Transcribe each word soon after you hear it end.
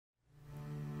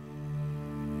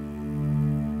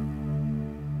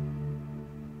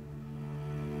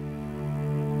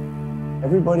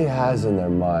Everybody has in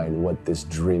their mind what this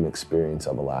dream experience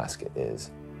of Alaska is.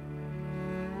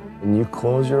 When you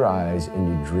close your eyes and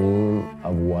you dream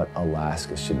of what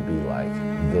Alaska should be like,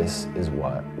 this is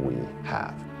what we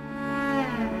have.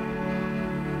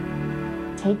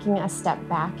 Taking a step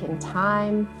back in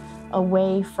time,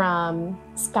 away from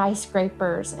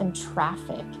skyscrapers and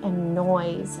traffic and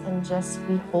noise, and just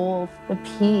behold the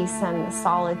peace and the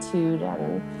solitude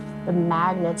and the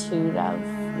magnitude of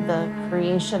the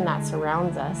creation that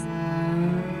surrounds us.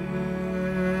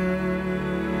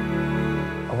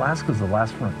 Alaska's the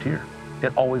last frontier.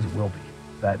 It always will be.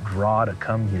 That draw to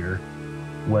come here,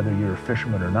 whether you're a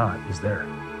fisherman or not, is there.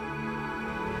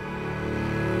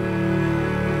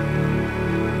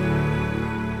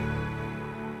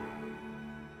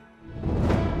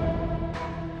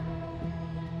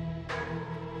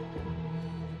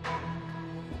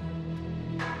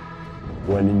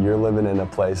 When you're living in a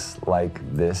place like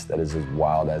this that is as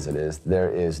wild as it is, there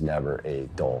is never a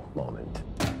dull moment.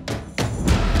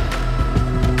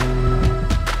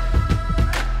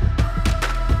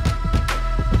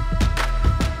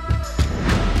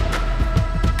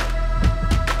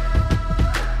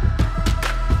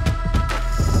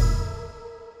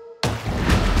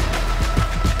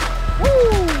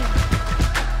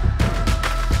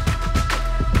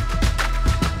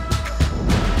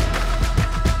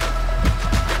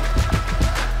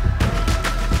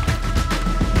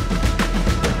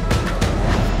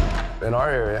 In our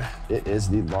area, it is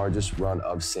the largest run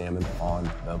of salmon on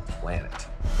the planet.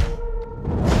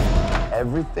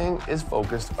 Everything is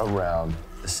focused around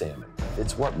the salmon.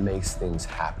 It's what makes things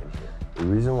happen here. The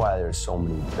reason why there's so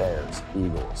many bears,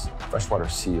 eagles, freshwater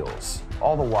seals,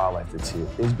 all the wildlife that's here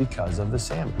is because of the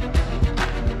salmon.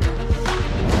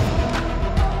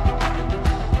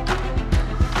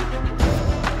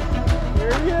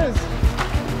 There he is.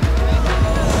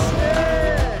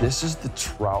 This is the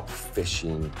trout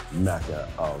fishing mecca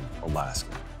of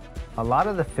Alaska. A lot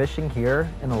of the fishing here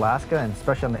in Alaska, and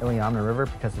especially on the Iliamna River,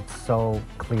 because it's so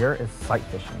clear, is sight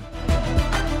fishing.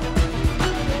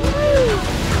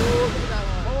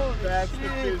 Oh, that's the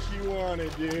fish you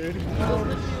wanted, dude. Oh,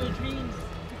 this is the dreams.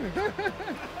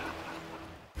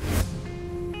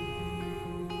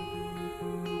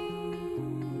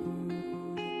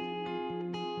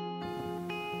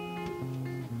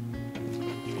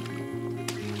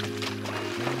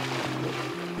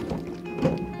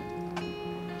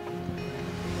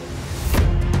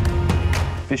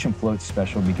 Fish and Float's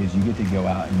special because you get to go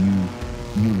out and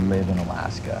you live in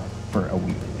Alaska for a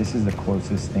week. This is the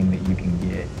closest thing that you can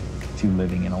get to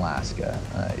living in Alaska.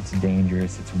 It's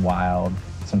dangerous, it's wild,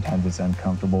 sometimes it's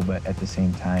uncomfortable, but at the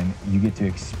same time, you get to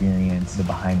experience the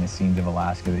behind the scenes of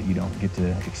Alaska that you don't get to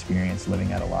experience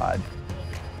living at a lodge.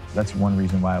 That's one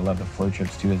reason why I love the float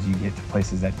trips too, is you get to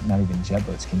places that not even jet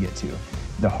boats can get to.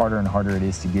 The harder and harder it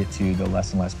is to get to, the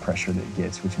less and less pressure that it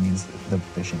gets, which means that the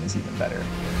fishing is even better.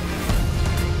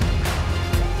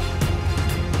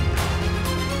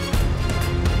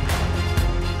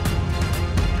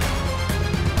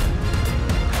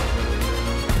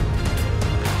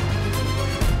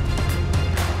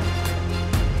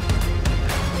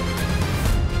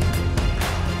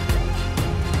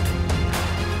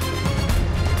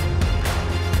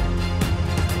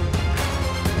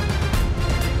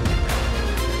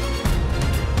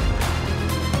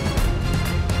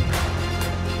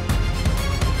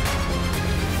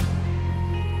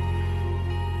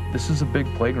 This is a big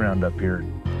playground up here.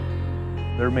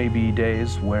 There may be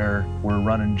days where we're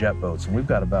running jet boats, and we've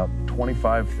got about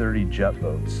 25, 30 jet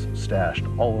boats stashed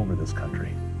all over this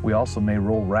country. We also may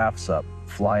roll rafts up,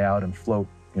 fly out and float,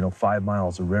 5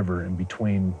 miles of river in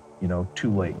between,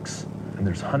 2 lakes. And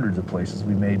there's hundreds of places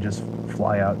we may just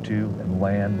fly out to and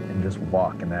land and just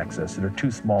walk and access that are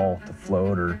too small to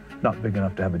float or not big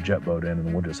enough to have a jet boat in,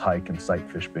 and we'll just hike and sight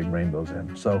fish big rainbows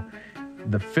in. So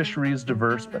the fishery is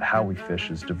diverse, but how we fish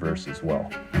is diverse as well.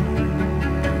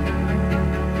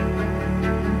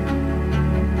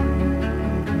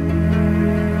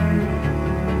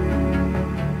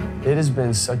 It has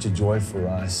been such a joy for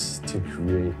us to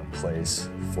create a place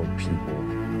for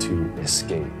people to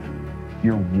escape.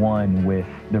 You're one with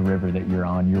the river that you're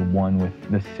on. You're one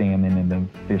with the salmon and the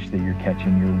fish that you're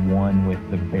catching. You're one with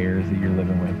the bears that you're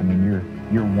living with. I mean,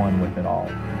 you're one with it all.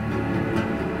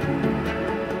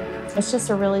 It's just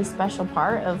a really special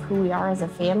part of who we are as a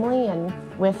family, and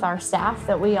with our staff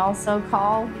that we also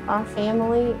call our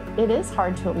family. It is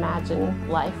hard to imagine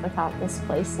life without this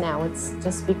place now. It's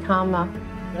just become a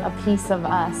piece of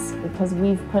us because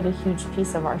we've put a huge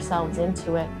piece of ourselves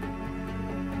into it.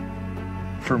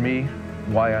 For me,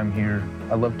 why I'm here,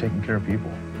 I love taking care of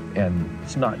people. And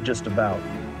it's not just about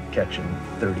catching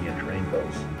 30-inch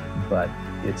rainbows, but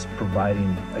it's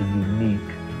providing a unique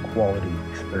quality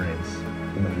experience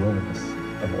in the wilderness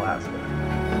of Alaska.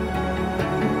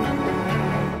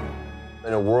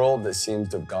 In a world that seems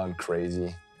to have gone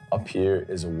crazy, up here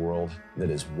is a world that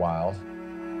is wild,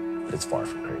 but it's far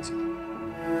from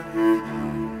crazy.